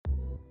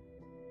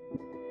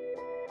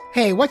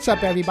Hey, what's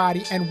up,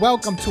 everybody, and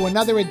welcome to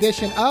another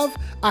edition of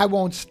I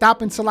Won't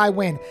Stop Until I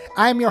Win.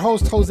 I am your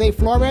host, Jose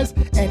Flores,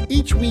 and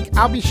each week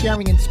I'll be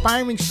sharing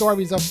inspiring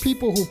stories of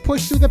people who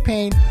push through the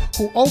pain,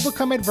 who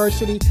overcome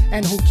adversity,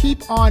 and who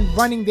keep on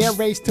running their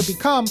race to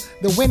become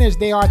the winners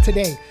they are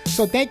today.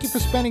 So thank you for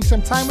spending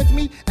some time with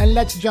me, and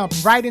let's jump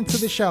right into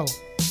the show.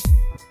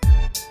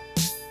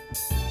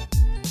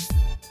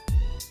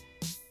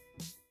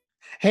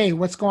 Hey,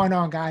 what's going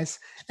on, guys?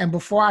 And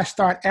before I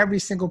start every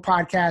single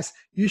podcast,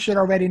 you should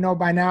already know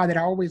by now that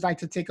I always like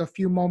to take a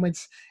few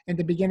moments in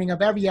the beginning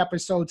of every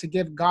episode to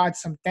give God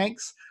some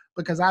thanks,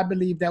 because I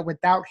believe that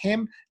without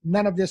Him,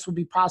 none of this would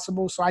be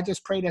possible. So I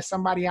just pray that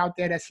somebody out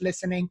there that's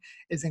listening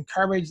is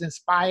encouraged,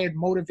 inspired,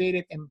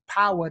 motivated,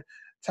 empowered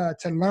to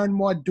learn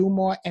more, do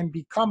more, and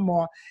become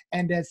more,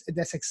 and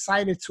that's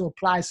excited to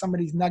apply some of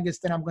these nuggets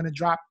that I'm going to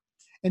drop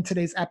in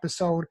today's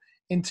episode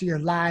into your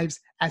lives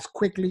as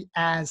quickly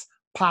as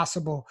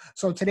possible.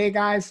 So today,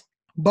 guys,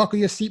 buckle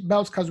your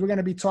seatbelts, because we're going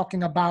to be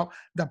talking about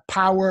the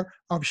power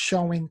of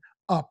showing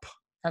up.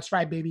 That's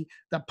right, baby.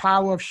 The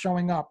power of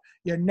showing up.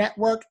 Your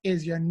network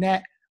is your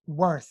net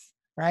worth,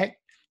 right?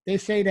 They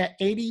say that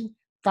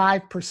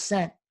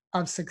 85%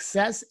 of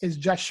success is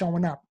just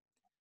showing up,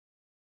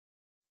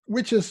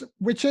 which is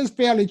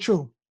fairly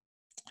true.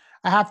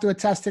 I have to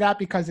attest to that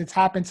because it's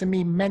happened to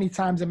me many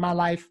times in my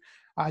life,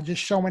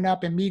 just showing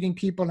up and meeting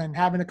people and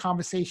having a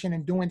conversation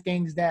and doing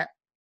things that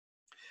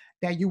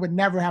you would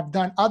never have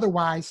done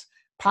otherwise.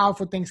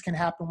 Powerful things can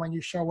happen when you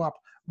show up.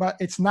 But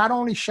it's not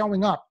only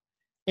showing up,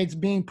 it's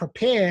being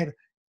prepared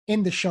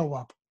in the show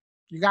up.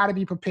 You got to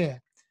be prepared.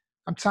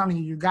 I'm telling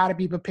you, you got to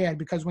be prepared,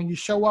 because when you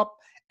show up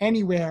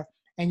anywhere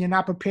and you're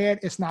not prepared,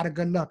 it's not a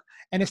good look.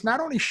 And it's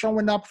not only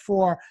showing up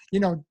for,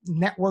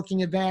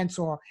 networking events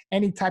or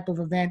any type of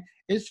event.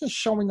 It's just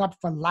showing up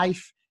for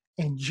life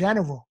in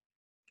general.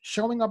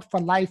 Showing up for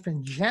life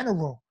in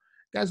general.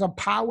 There's a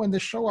power in the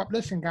show up.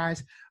 Listen,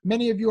 guys,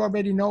 many of you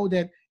already know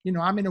that,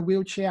 I'm in a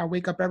wheelchair. I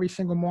wake up every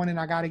single morning.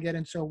 I got to get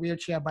into a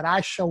wheelchair, but I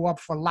show up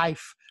for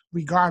life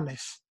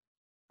regardless.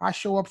 I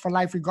show up for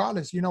life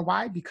regardless. You know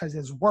why? Because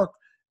there's work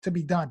to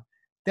be done.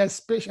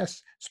 There's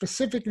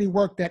specifically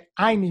work that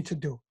I need to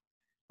do,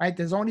 right?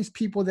 There's all these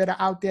people that are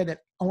out there that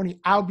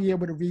only I'll be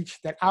able to reach,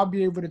 that I'll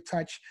be able to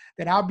touch,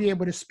 that I'll be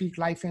able to speak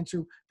life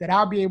into, that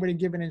I'll be able to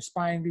give an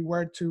inspiring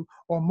word to,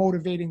 or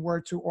motivating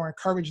word to, or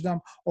encourage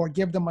them, or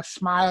give them a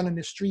smile in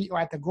the street or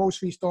at the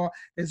grocery store.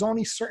 There's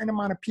only a certain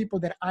amount of people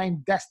that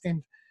I'm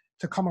destined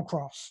to come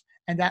across.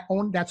 And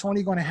that's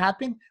only going to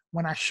happen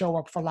when I show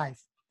up for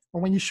life.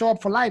 But when you show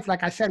up for life,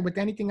 like I said, with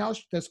anything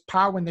else, there's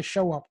power in the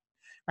show up,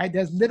 right?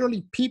 There's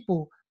literally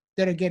people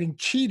that are getting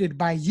cheated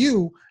by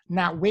you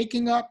not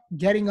waking up,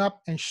 getting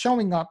up, and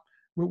showing up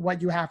with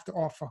what you have to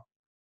offer.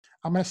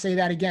 I'm going to say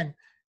that again.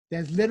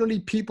 There's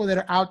literally people that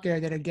are out there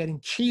that are getting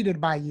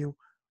cheated by you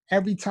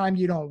every time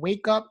you don't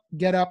wake up,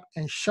 get up,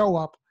 and show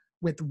up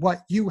with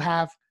what you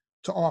have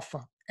to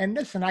offer. And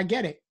listen, I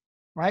get it,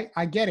 right?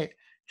 I get it.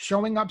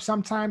 Showing up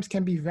sometimes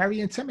can be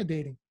very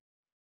intimidating,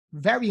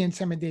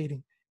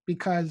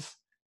 because,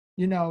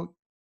 you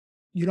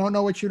don't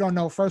know what you don't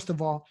know, first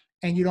of all,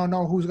 and you don't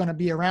know who's going to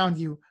be around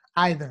you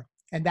either.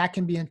 And that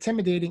can be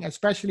intimidating,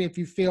 especially if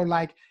you feel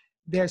like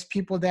there's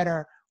people that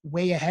are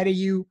way ahead of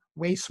you,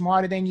 way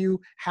smarter than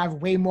you, have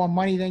way more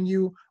money than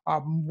you,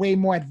 are way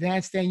more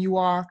advanced than you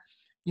are,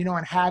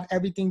 and have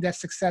everything that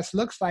success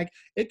looks like.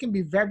 It can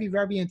be very,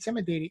 very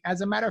intimidating.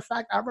 As a matter of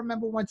fact, I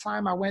remember one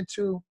time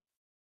it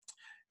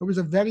was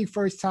the very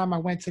first time I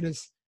went to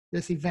this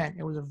event.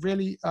 It was a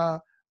really a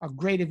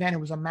great event. It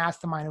was a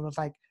mastermind. It was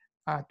like,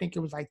 I think it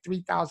was like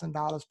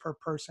 $3,000 per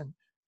person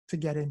to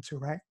get into,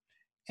 right?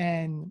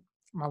 And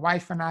my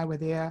wife and I were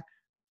there,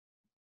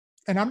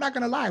 and I'm not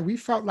gonna lie, we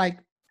felt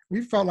like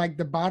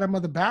the bottom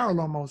of the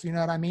barrel almost. You know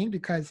what I mean?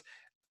 Because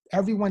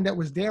everyone that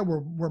was there were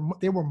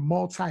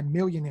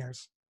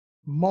multi-millionaires.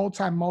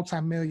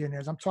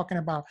 Multi-millionaires. I'm talking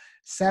about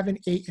 7,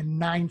 8,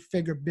 and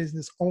 9-figure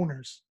business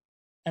owners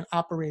and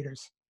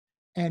operators.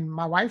 And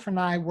my wife and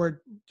I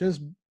were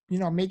just,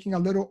 making a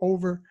little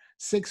over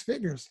 6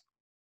 figures.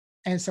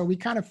 And so we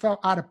kind of felt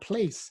out of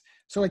place.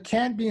 So it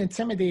can be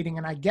intimidating,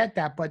 and I get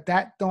that, but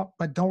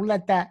don't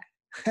let that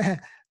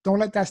don't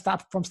let that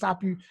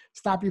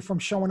stop you from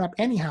showing up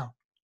anyhow.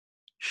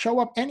 Show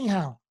up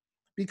anyhow,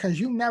 because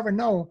you never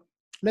know.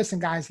 Listen,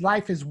 guys,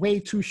 life is way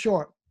too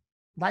short.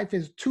 Life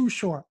is too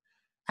short.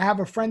 I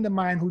have a friend of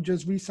mine who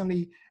just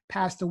recently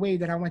passed away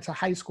that I went to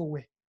high school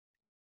with.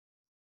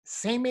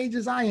 Same age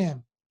as I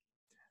am.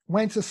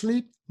 Went to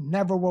sleep,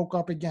 never woke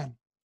up again.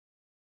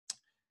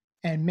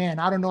 And man,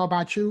 I don't know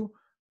about you,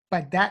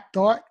 but that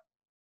thought,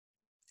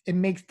 it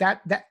makes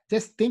that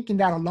just thinking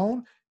that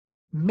alone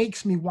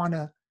makes me want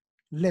to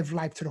live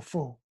life to the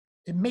full.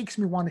 It makes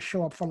me want to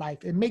show up for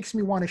life. It makes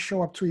me want to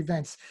show up to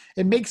events.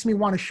 It makes me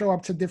want to show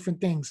up to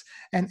different things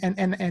and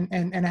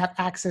have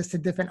access to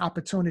different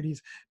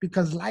opportunities,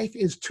 because life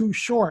is too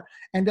short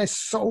and there's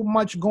so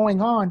much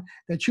going on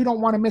that you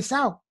don't want to miss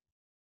out.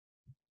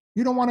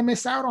 You don't want to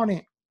miss out on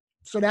it.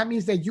 So that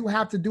means that you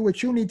have to do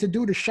what you need to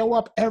do to show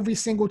up every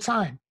single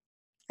time.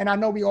 And I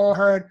know we all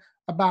heard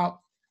about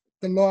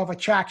the law of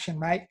attraction,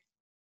 right?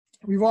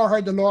 We've all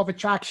heard the law of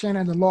attraction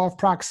and the law of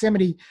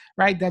proximity,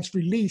 right? That's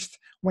released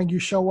when you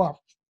show up,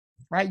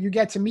 right? You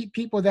get to meet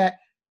people that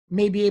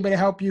may be able to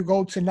help you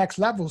go to next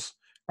levels,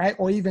 right?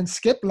 Or even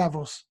skip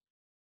levels.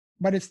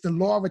 But it's the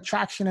law of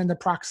attraction and the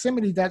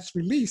proximity that's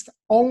released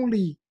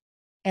only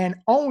and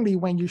only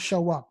when you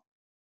show up,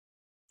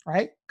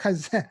 right?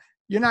 Because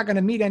you're not going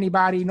to meet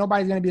anybody.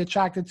 Nobody's going to be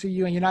attracted to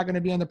you, and you're not going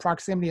to be in the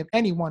proximity of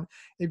anyone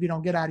if you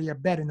don't get out of your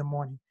bed in the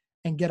morning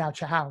and get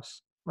out your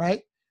house,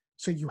 right?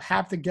 So you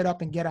have to get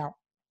up and get out.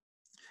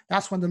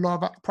 That's when the law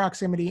of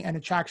proximity and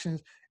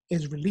attractions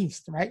is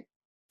released, right?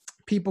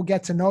 People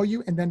get to know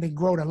you and then they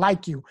grow to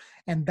like you.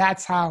 And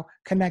that's how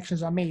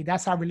connections are made.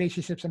 That's how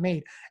relationships are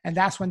made. And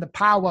that's when the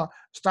power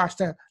starts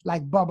to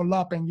like bubble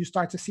up and you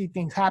start to see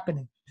things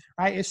happening,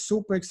 right? It's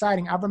super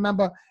exciting. I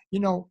remember,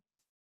 you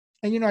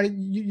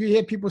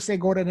hear people say,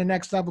 go to the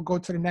next level, go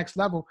to the next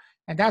level.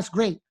 And that's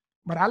great.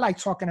 But I like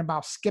talking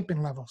about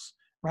skipping levels,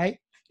 right?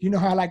 You know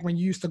how like when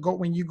you used to go,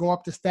 when you go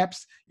up the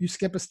steps, you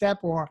skip a step,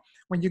 or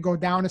when you go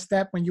down a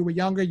step, when you were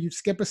younger, you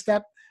skip a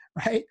step,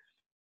 right?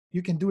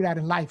 You can do that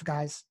in life,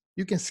 guys.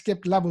 You can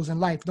skip levels in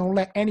life. Don't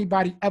let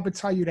anybody ever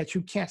tell you that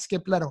you can't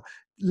skip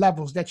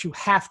levels, that you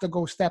have to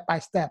go step by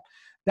step.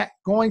 That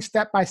going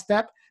step by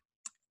step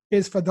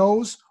is for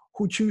those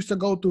who choose to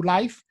go through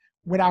life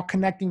without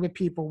connecting with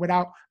people,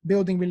 without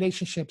building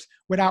relationships,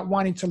 without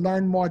wanting to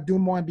learn more, do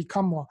more, and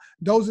become more.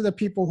 Those are the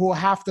people who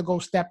have to go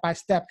step by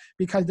step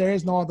because there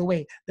is no other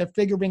way. They're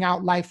figuring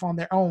out life on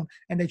their own,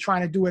 and they're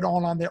trying to do it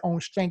all on their own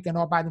strength and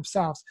all by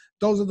themselves.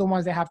 Those are the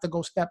ones that have to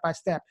go step by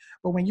step.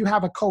 But when you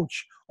have a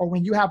coach, or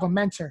when you have a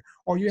mentor,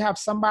 or you have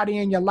somebody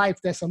in your life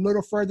that's a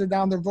little further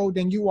down the road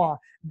than you are,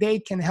 they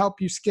can help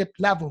you skip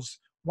levels.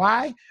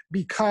 Why?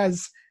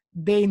 Because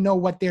they know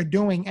what they're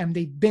doing and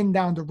they've been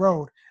down the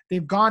road.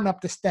 They've gone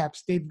up the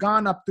steps. They've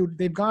gone through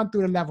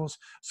the levels,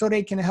 so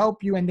they can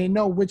help you, and they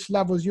know which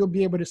levels you'll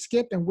be able to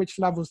skip and which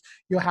levels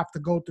you'll have to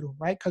go through,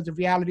 right? Because the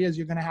reality is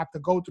you're going to have to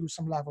go through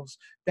some levels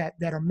that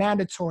are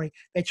mandatory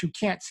that you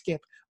can't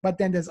skip. But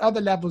then there's other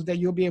levels that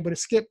you'll be able to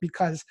skip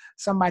because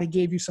somebody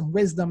gave you some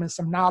wisdom and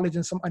some knowledge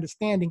and some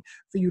understanding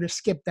for you to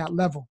skip that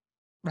level,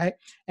 right?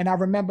 And I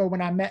remember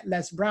when I met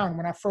Les Brown,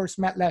 when I first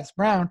met Les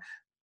Brown,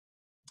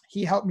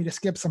 he helped me to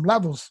skip some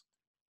levels.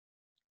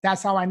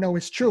 That's how I know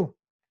it's true.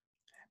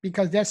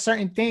 Because there's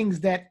certain things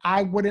that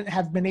I wouldn't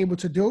have been able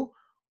to do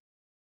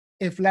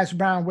if Les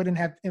Brown wouldn't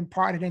have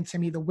imparted into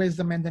me the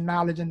wisdom and the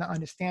knowledge and the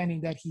understanding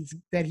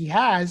that he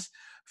has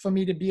for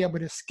me to be able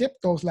to skip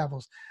those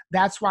levels.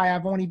 That's why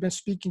I've only been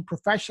speaking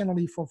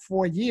professionally for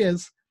 4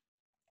 years,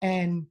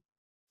 and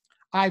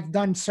I've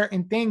done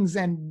certain things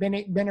and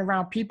been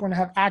around people and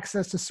have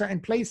access to certain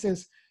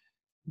places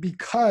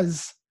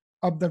because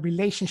of the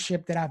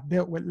relationship that I've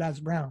built with Les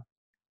Brown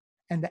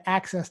and the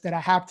access that I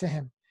have to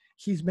him.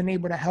 He's been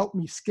able to help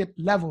me skip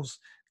levels.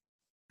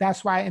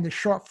 That's why in the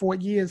short 4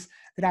 years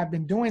that I've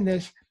been doing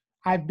this,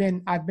 I've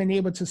been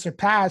able to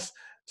surpass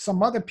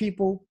some other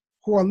people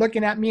who are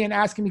looking at me and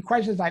asking me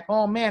questions like,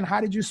 oh man,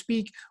 how did you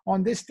speak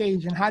on this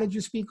stage? And how did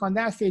you speak on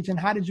that stage? And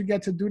how did you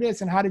get to do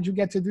this? And how did you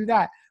get to do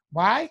that?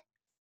 Why?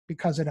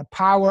 Because of the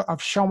power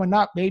of showing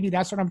up, baby.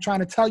 That's what I'm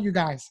trying to tell you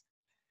guys.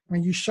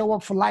 When you show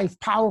up for life,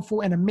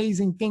 powerful and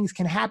amazing things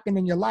can happen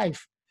in your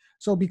life.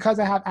 So because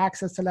I have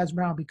access to Les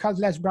Brown, because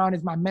Les Brown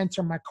is my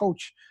mentor, my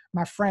coach,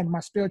 my friend, my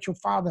spiritual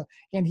father,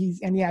 and he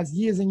has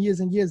years and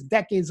years and years,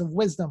 decades of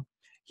wisdom,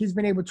 he's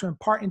been able to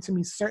impart into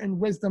me certain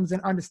wisdoms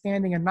and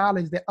understanding and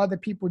knowledge that other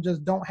people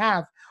just don't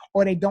have,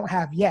 or they don't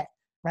have yet,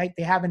 right?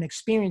 They haven't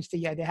experienced it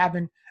yet. They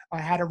haven't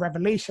had a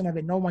revelation of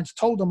it. No one's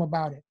told them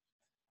about it.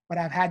 But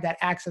I've had that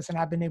access and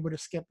I've been able to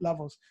skip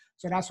levels.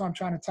 So that's what I'm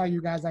trying to tell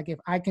you guys. Like, if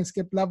I can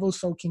skip levels,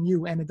 so can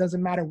you. And it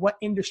doesn't matter what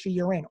industry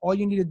you're in. All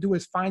you need to do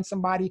is find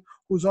somebody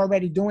who's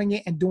already doing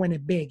it and doing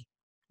it big,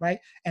 right?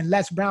 And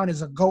Les Brown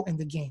is a GOAT in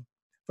the game.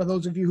 For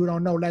those of you who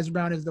don't know, Les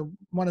Brown is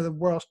one of the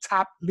world's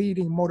top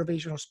leading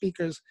motivational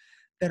speakers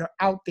that are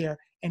out there.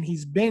 And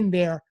he's been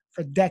there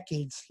for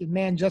decades. The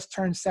man just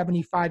turned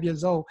 75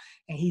 years old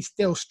and he's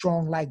still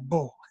strong like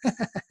bull.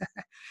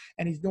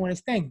 And he's doing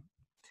his thing.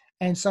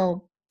 And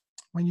so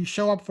when you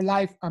show up for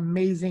life,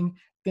 amazing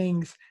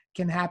things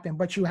can happen,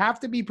 but you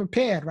have to be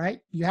prepared, right?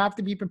 You have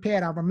to be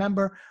prepared. I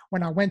remember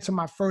when I went to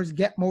my first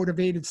Get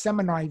Motivated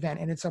seminar event,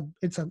 and it's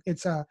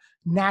a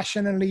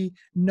nationally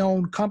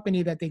known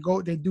company that they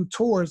do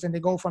tours and they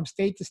go from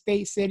state to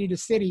state, city to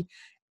city.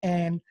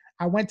 And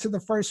I went to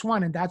the first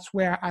one, and that's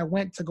where I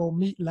went to go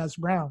meet Les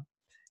Brown.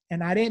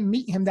 And I didn't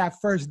meet him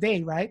that first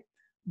day, right?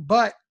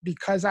 But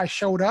because I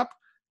showed up,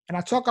 and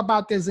I talk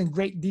about this in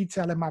great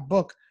detail in my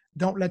book,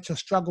 Don't Let Your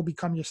Struggle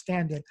Become Your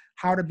Standard,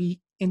 How to Be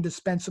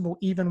Indispensable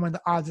Even When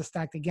the Odds Are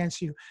Stacked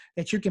Against You,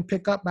 that you can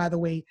pick up, by the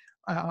way,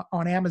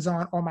 on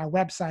Amazon or my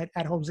website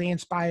at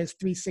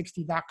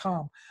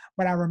joseinspires360.com.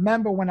 But I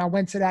remember when I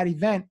went to that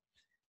event,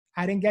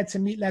 I didn't get to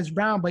meet Les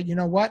Brown, but you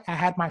know what? I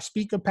had my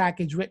speaker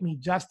package with me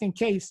just in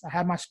case. I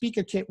had my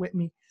speaker kit with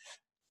me,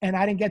 and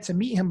I didn't get to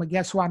meet him, but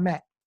guess who I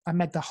met? I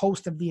met the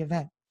host of the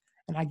event,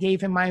 and I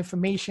gave him my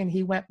information.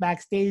 He went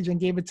backstage and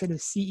gave it to the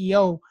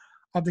CEO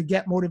of the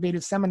Get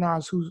Motivated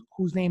seminars,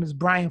 whose name is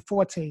Brian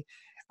Forte.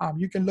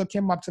 You can look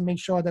him up to make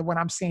sure that what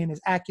I'm saying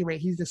is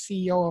accurate. He's the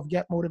CEO of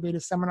Get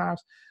Motivated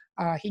seminars.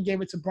 He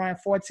gave it to Brian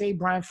Forte.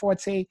 Brian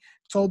Forte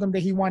told him that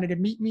he wanted to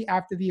meet me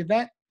after the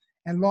event.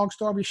 And long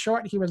story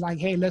short, he was like,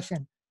 hey,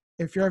 listen,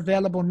 if you're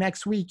available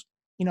next week,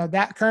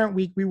 that current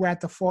week we were at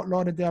the Fort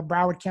Lauderdale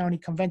Broward County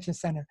Convention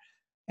Center.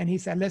 And he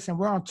said, listen,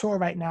 we're on tour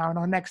right now, and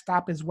our next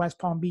stop is West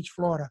Palm Beach,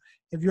 Florida.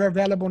 If you're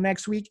available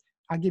next week,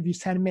 I'll give you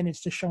 10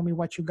 minutes to show me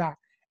what you got.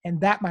 And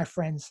that, my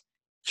friends,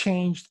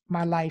 changed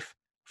my life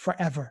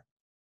forever.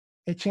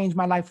 It changed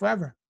my life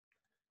forever,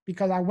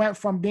 because I went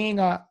from being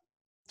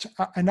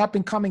an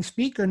up-and-coming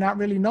speaker, not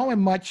really knowing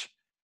much,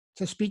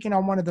 to speaking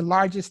on one of the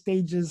largest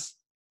stages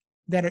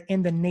that are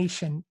in the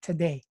nation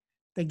today,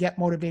 the Get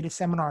Motivated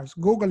seminars.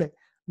 Google it.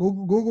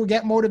 Google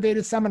Get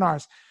Motivated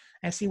seminars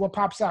and see what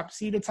pops up.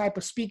 See the type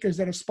of speakers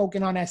that have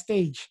spoken on that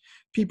stage.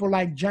 People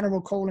like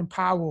General Colin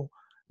Powell,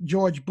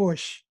 George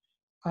Bush,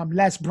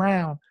 Les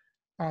Brown,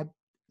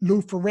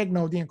 Lou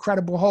Ferrigno, the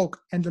Incredible Hulk,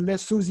 and the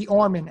list, Susie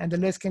Orman, and the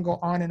list can go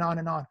on and on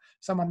and on.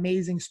 Some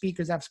amazing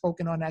speakers have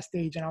spoken on that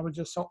stage, and I was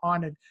just so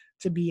honored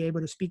to be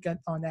able to speak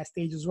on that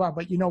stage as well.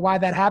 But you know why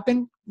that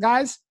happened,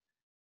 guys?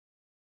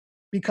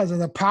 Because of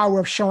the power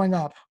of showing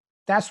up.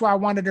 That's why I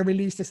wanted to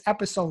release this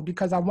episode,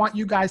 because I want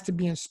you guys to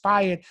be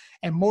inspired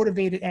and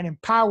motivated and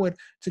empowered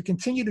to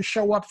continue to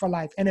show up for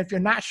life. And if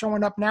you're not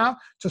showing up now,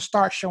 to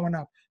start showing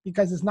up,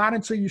 because it's not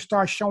until you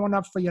start showing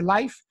up for your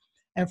life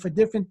and for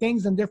different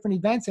things and different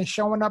events and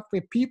showing up for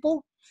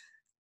people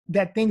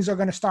that things are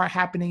going to start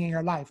happening in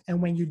your life.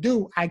 And when you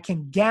do, I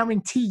can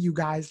guarantee you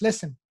guys,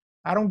 listen,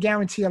 I don't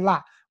guarantee a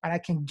lot, but I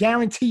can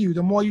guarantee you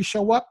the more you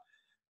show up,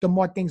 the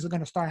more things are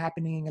going to start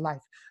happening in your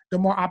life. The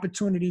more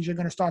opportunities you're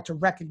going to start to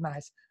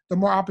recognize. The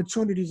more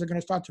opportunities are going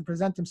to start to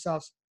present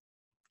themselves.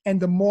 And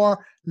the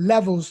more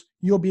levels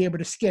you'll be able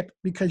to skip,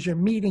 because you're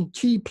meeting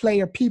key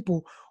player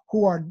people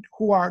who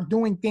are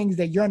doing things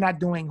that you're not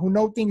doing, who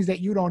know things that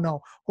you don't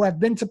know, who have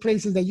been to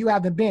places that you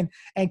haven't been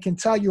and can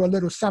tell you a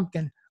little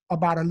something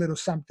about a little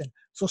something.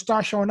 So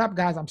start showing up,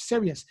 guys. I'm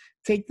serious.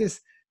 Take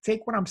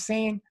what I'm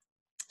saying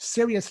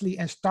seriously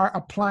and start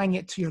applying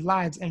it to your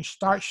lives and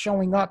start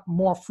showing up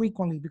more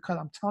frequently, because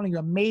I'm telling you,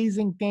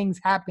 amazing things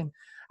happen.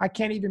 I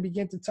can't even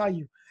begin to tell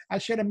you. I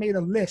should have made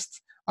a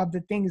list of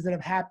the things that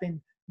have happened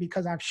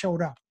because I've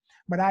showed up,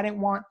 but I didn't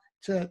want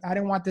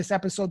this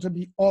episode to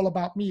be all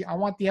about me. I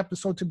want the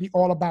episode to be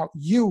all about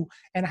you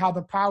and how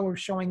the power of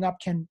showing up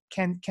can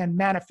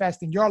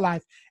manifest in your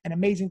life, and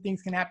amazing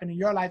things can happen in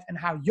your life, and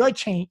how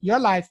your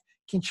life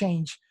can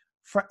change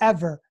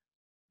forever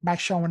by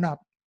showing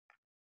up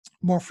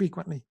more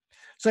frequently.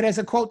 So there's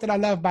a quote that I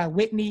love by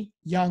Whitney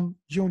Young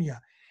Jr.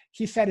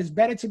 He said, it's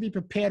better to be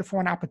prepared for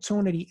an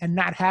opportunity and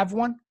not have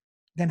one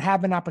than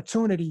have an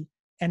opportunity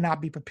and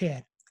not be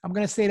prepared. I'm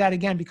going to say that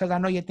again, because I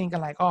know you're thinking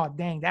like, oh,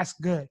 dang, that's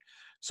good.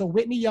 So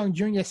Whitney Young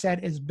Jr.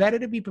 said, it's better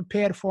to be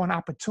prepared for an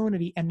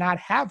opportunity and not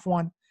have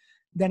one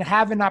than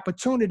have an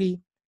opportunity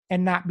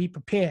and not be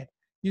prepared.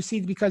 You see,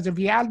 because the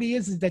reality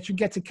is that you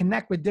get to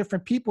connect with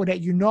different people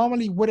that you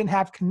normally wouldn't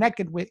have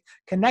connected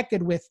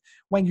with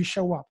when you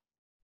show up.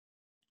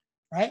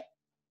 Right?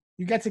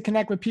 You get to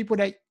connect with people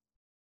that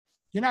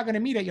you're not going to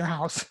meet at your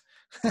house,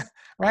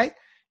 right?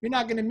 You're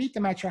not going to meet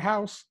them at your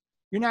house.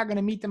 You're not going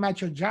to meet them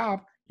at your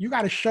job. You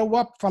got to show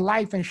up for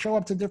life and show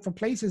up to different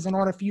places in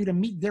order for you to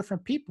meet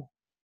different people,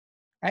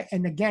 right?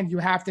 And again, you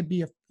have to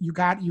be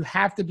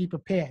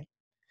prepared.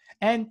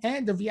 And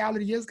the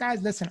reality is,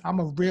 guys, listen, I'm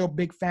a real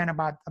big fan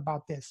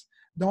about this.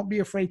 Don't be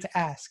afraid to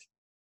ask.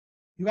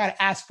 You got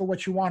to ask for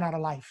what you want out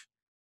of life.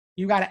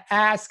 You got to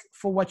ask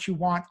for what you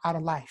want out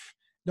of life.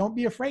 Don't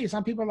be afraid.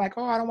 Some people are like,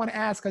 oh, I don't want to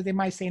ask because they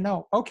might say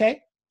no. Okay.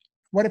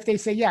 What if they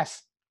say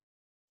yes?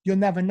 You'll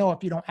never know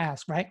if you don't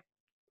ask, right?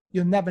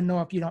 You'll never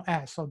know if you don't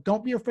ask. So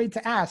don't be afraid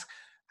to ask.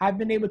 I've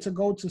been able to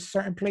go to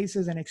certain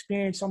places and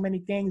experience so many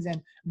things and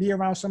be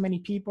around so many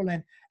people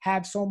and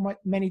have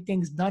many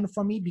things done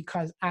for me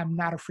because I'm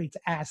not afraid to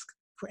ask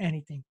for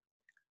anything.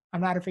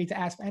 I'm not afraid to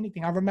ask for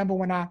anything. I remember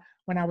when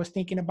I was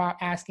thinking about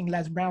asking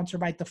Les Brown to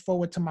write the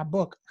foreword to my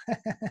book.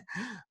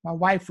 My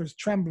wife was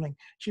trembling.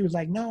 She was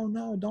like,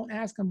 no, don't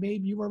ask him,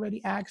 babe. You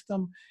already asked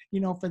him,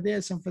 for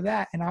this and for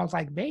that. And I was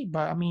like, babe,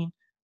 but I mean,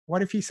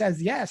 what if he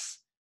says yes?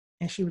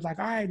 And she was like,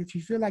 all right, if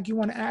you feel like you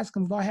want to ask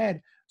him, go ahead.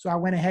 So I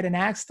went ahead and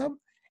asked him,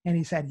 and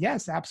he said,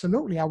 yes,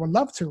 absolutely. I would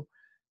love to.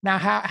 Now,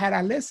 had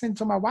I listened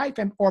to my wife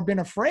or been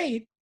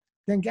afraid,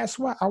 then guess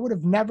what? I would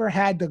have never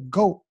had the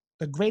GOAT,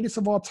 the greatest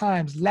of all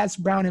times, Les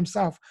Brown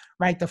himself,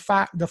 write the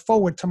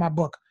foreword to my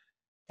book.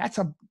 That's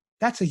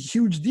a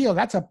huge deal.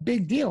 That's a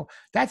big deal.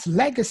 That's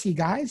legacy,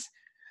 guys.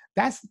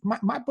 That's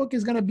my book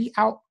is going to be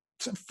out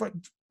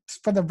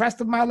for the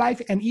rest of my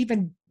life, and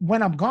even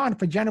when I'm gone,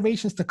 for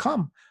generations to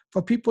come,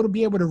 for people to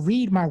be able to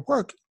read my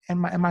work and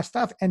my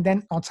stuff, and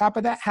then on top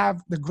of that,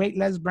 have the great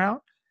Les Brown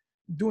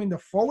doing the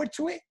foreword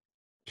to it.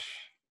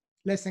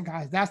 Listen,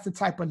 guys, that's the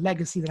type of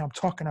legacy that I'm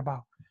talking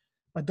about.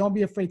 But don't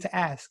be afraid to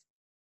ask.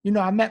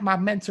 I met my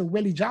mentor,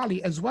 Willie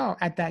Jolly, as well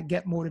at that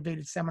Get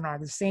Motivated seminar.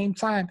 The same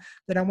time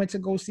that I went to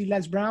go see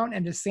Les Brown,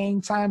 and the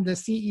same time the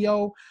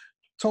CEO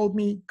told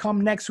me,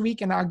 come next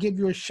week and I'll give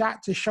you a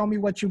shot to show me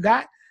what you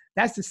got.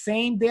 That's the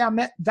same day I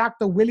met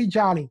Dr. Willie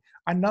Jolly,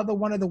 another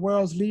one of the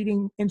world's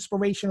leading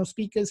inspirational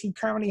speakers. He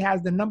currently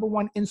has the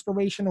 #1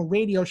 inspirational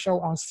radio show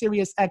on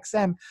Sirius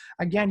XM.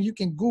 Again, you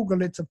can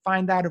Google it to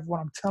find out if what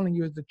I'm telling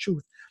you is the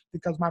truth.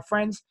 Because, my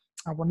friends,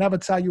 I will never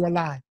tell you a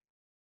lie.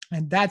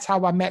 And that's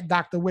how I met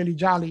Dr. Willie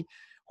Jolly,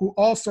 who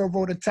also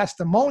wrote a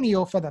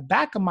testimonial for the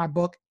back of my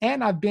book.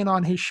 And I've been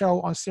on his show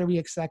on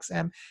Sirius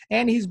XM,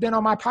 and he's been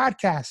on my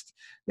podcast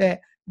that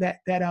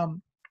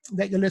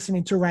you're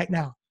listening to right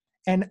now.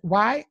 And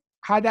why?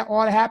 How'd that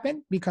all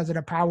happen? Because of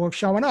the power of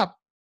showing up.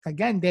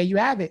 Again, there you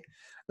have it,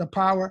 the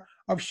power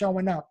of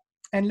showing up.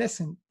 And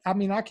listen, I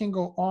mean, I can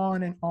go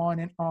on and on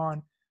and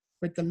on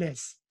with the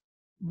list.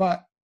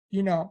 But,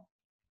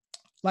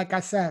 like I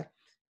said,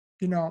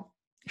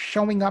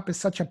 showing up is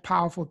such a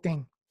powerful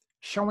thing.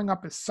 Showing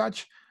up is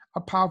such a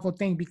powerful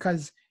thing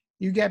because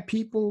you give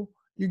people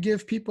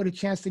the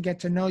chance to get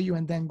to know you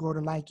and then grow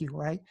to like you,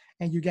 right?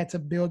 And you get to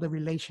build a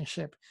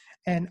relationship.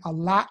 And a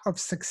lot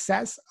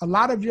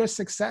of your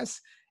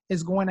success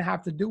is going to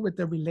have to do with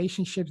the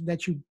relationships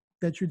that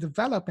you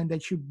develop and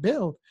that you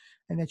build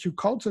and that you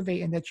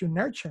cultivate and that you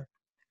nurture,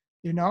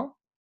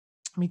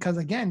 because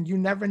again, you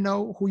never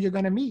know who you're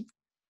going to meet.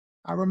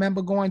 I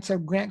remember going to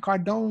Grant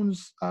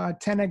Cardone's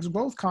 10X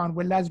Growth Con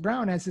with Les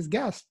Brown as his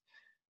guest.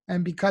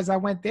 And because I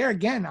went there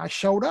again, I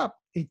showed up.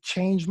 It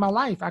changed my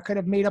life. I could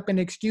have made up an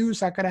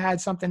excuse. I could have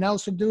had something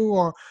else to do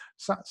or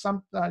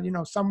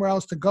somewhere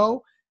else to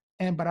go.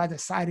 But I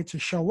decided to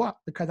show up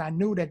because I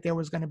knew that there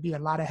was going to be a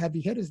lot of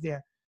heavy hitters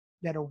there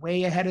that are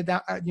way ahead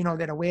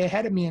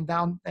of me and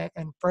down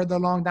and further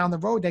along down the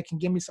road that can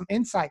give me some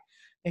insight.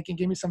 They can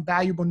give me some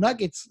valuable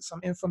nuggets, some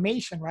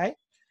information, right?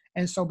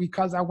 And so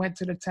because I went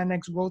to the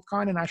 10X Growth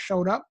Con and I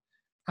showed up,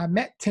 I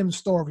met Tim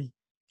Story.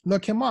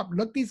 Look him up.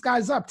 Look these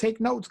guys up. Take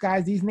notes,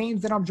 guys. These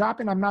names that I'm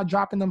dropping, I'm not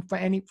dropping them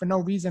for no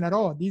reason at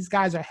all. These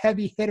guys are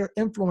heavy hitter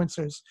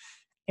influencers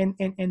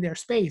in their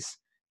space.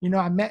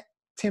 I met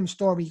Tim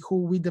Story,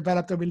 who we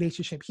developed a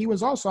relationship. He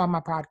was also on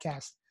my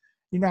podcast.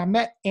 I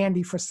met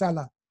Andy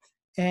Frisella.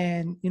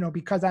 And,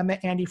 because I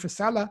met Andy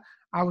Frisella,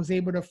 I was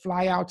able to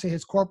fly out to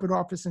his corporate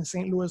office in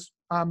St. Louis,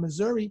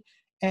 Missouri.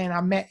 And I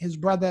met his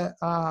brother,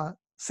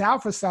 Sal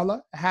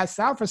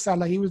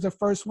Frisella. He was the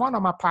first one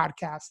on my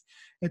podcast.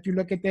 If you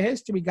look at the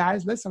history,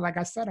 guys, listen, like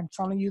I said, I'm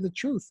telling you the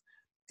truth.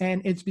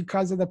 And it's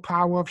because of the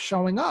power of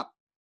showing up.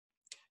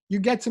 You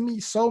get to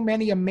meet so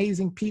many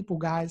amazing people,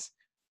 guys.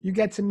 You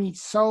get to meet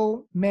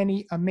so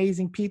many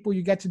amazing people.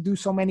 You get to do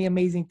so many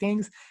amazing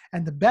things.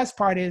 And the best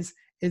part is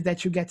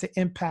that you get to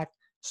impact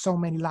so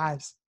many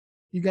lives.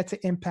 You get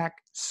to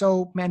impact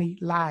so many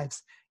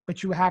lives,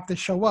 but you have to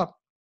show up.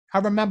 I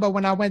remember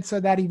when I went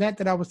to that event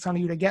that I was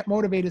telling you, the Get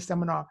Motivated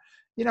seminar.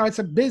 It's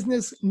a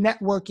business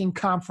networking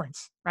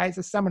conference, right? It's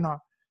a seminar.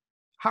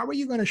 How are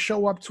you going to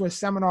show up to a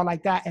seminar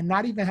like that and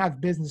not even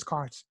have business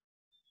cards?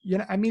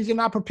 It means you're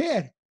not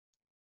prepared.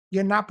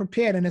 You're not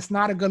prepared, and it's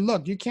not a good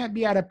look. You can't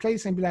be at a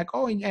place and be like,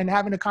 oh, and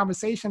having a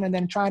conversation and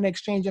then trying to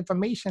exchange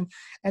information,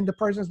 and the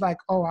person's like,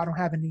 oh, I don't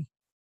have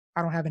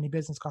any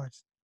business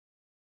cards.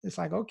 It's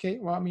like, okay,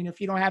 well, I mean,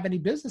 if you don't have any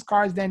business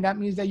cards, then that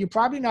means that you're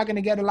probably not going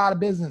to get a lot of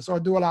business or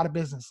do a lot of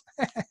business.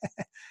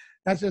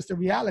 That's just the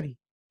reality,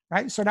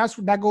 right? So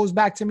that goes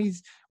back to me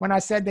when I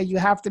said that you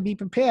have to be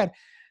prepared.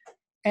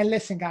 And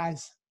listen,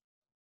 guys,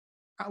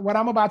 what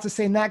I'm about to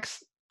say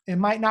next, it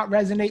might not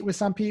resonate with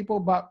some people,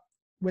 but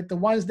with the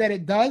ones that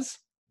it does,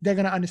 they're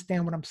going to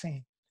understand what I'm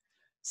saying.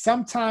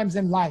 Sometimes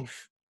in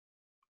life,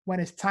 when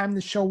it's time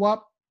to show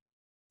up,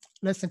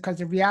 listen, because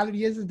the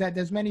reality is that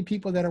there's many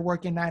people that are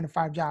working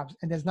 9-to-5 jobs,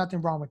 and there's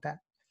nothing wrong with that.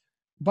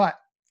 But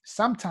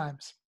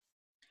sometimes,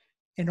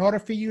 in order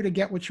for you to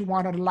get what you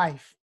want out of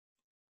life,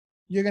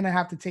 you're going to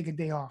have to take a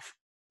day off.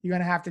 You're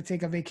going to have to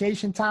take a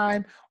vacation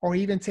time or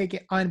even take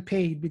it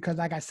unpaid because,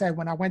 like I said,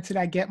 when I went to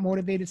that Get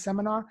Motivated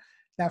seminar,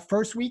 that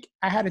first week,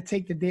 I had to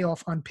take the day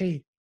off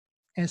unpaid.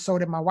 And so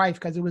did my wife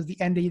because it was the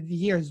end of the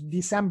year, it's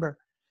December.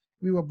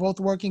 We were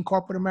both working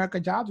corporate America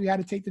jobs. We had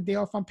to take the day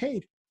off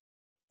unpaid.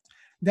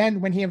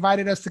 Then when he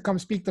invited us to come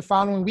speak the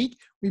following week,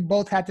 we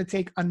both had to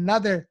take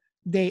another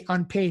day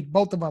unpaid,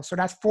 both of us. So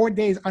that's 4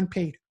 days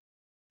unpaid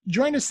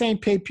during the same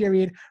pay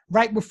period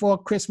right before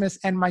Christmas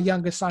and my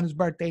youngest son's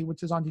birthday,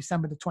 which is on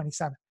December the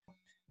 27th.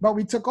 But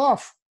we took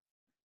off.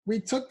 We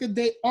took the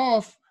day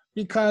off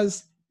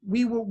because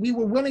we were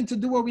willing to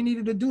do what we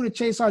needed to do to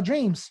chase our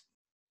dreams.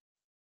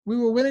 We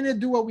were willing to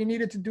do what we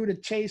needed to do to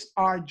chase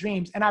our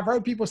dreams. And I've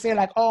heard people say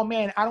like, oh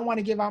man, I don't want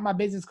to give out my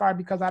business card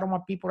because I don't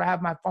want people to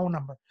have my phone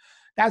number.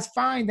 That's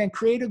fine. Then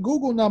create a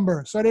Google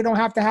number so they don't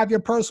have to have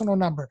your personal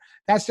number.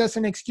 That's just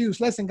an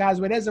excuse. Listen, guys,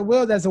 where there's a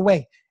will, there's a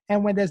way.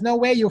 And when there's no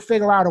way, you'll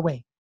figure out a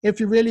way. If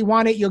you really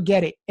want it, you'll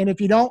get it. And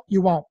if you don't,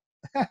 you won't.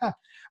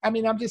 I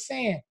mean, I'm just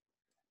saying,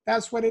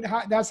 that's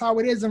how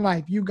it is in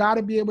life. You got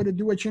to be able to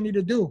do what you need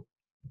to do.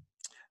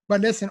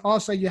 But listen,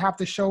 also you have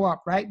to show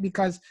up, right?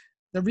 Because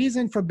the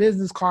reason for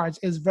business cards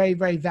is very,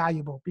 very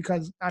valuable,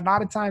 because a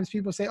lot of times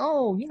people say,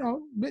 oh,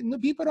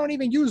 people don't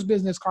even use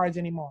business cards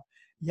anymore.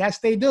 Yes,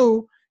 they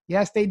do.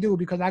 Yes, they do,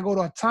 because I go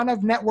to a ton of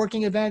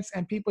networking events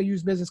and people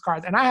use business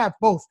cards. And I have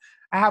both.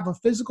 I have a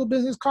physical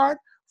business card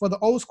for the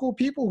old school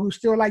people who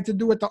still like to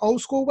do it the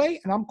old school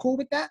way, and I'm cool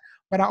with that.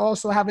 But I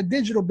also have a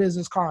digital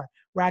business card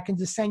where I can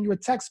just send you a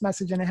text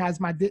message and it has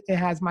my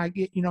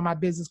my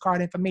business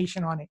card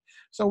information on it.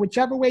 So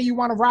whichever way you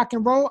want to rock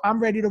and roll, I'm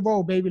ready to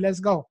roll, baby.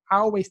 Let's go. I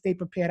always stay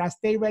prepared. I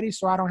stay ready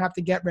so I don't have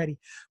to get ready.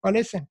 But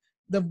listen,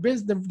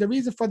 the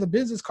reason for the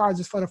business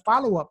cards is for the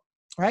follow-up,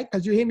 right?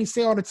 Because you hear me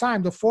say all the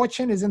time, the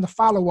fortune is in the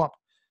follow-up.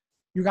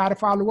 You got to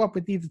follow up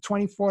with either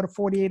 24 to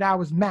 48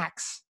 hours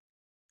max,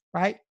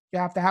 right? You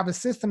have to have a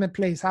system in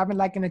place, having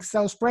like an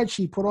Excel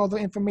spreadsheet, put all the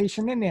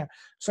information in there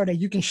so that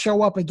you can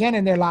show up again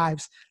in their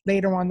lives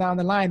later on down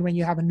the line when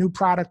you have a new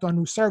product or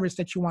new service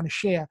that you want to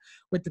share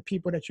with the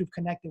people that you've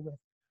connected with,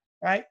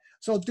 right?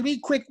 So 3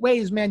 quick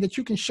ways, man, that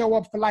you can show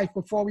up for life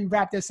before we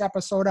wrap this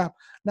episode up.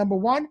 Number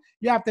 1,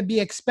 you have to be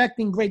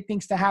expecting great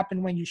things to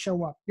happen when you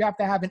show up. You have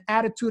to have an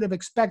attitude of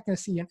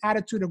expectancy, an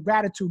attitude of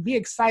gratitude. Be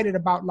excited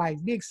about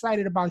life. Be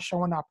excited about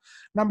showing up.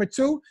 Number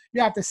 2,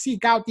 you have to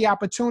seek out the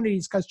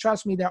opportunities, because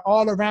trust me, they're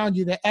all around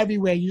you. They're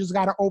everywhere. You just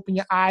got to open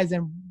your eyes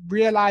and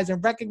realize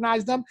and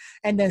recognize them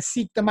and then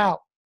seek them out,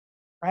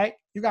 right?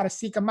 You got to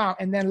seek them out.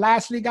 And then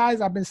lastly,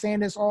 guys, I've been saying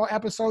this all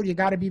episode, you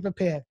got to be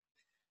prepared.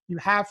 You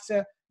have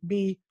to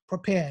be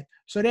prepared.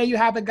 So there you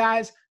have it,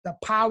 guys, the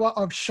power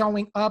of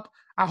showing up.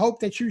 I hope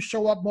that you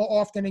show up more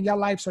often in your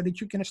life so that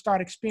you can start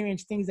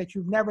experiencing things that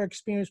you've never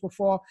experienced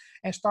before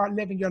and start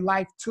living your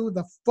life to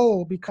the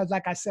full, because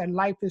like I said,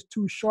 life is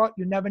too short.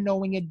 You never know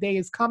when your day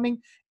is coming,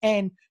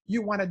 and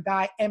you want to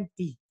die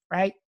empty,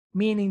 right?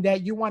 Meaning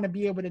that you want to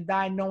be able to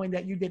die knowing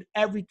that you did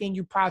everything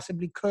you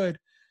possibly could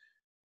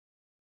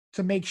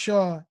to make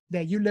sure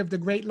that you lived a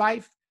great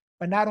life.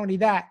 But not only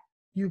that,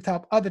 you've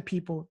helped other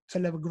people to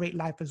live a great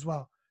life as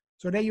well.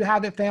 So there you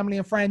have it, family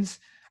and friends.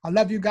 I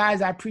love you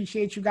guys. I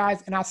appreciate you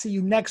guys. And I'll see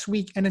you next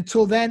week. And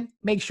until then,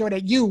 make sure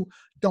that you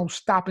don't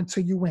stop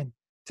until you win.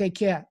 Take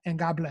care and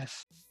God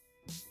bless.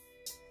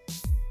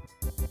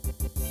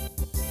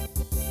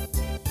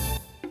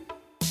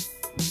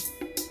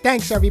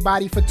 Thanks,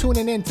 everybody, for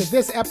tuning in to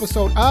this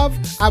episode of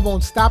I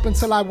Won't Stop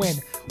Until I Win.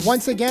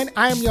 Once again,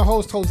 I am your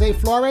host, Jose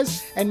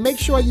Flores, and make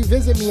sure you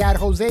visit me at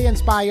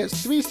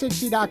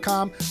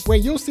joseinspires360.com, where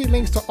you'll see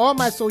links to all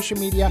my social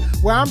media,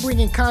 where I'm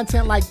bringing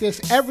content like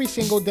this every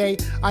single day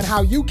on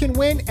how you can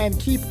win and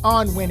keep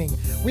on winning.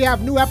 We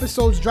have new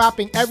episodes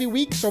dropping every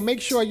week, so make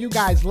sure you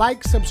guys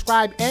like,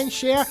 subscribe, and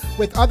share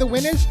with other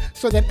winners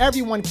so that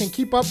everyone can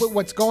keep up with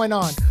what's going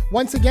on.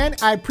 Once again,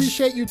 I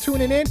appreciate you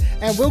tuning in,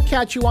 and we'll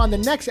catch you on the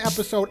next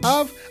episode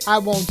of I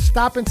Won't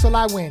Stop Until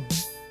I Win.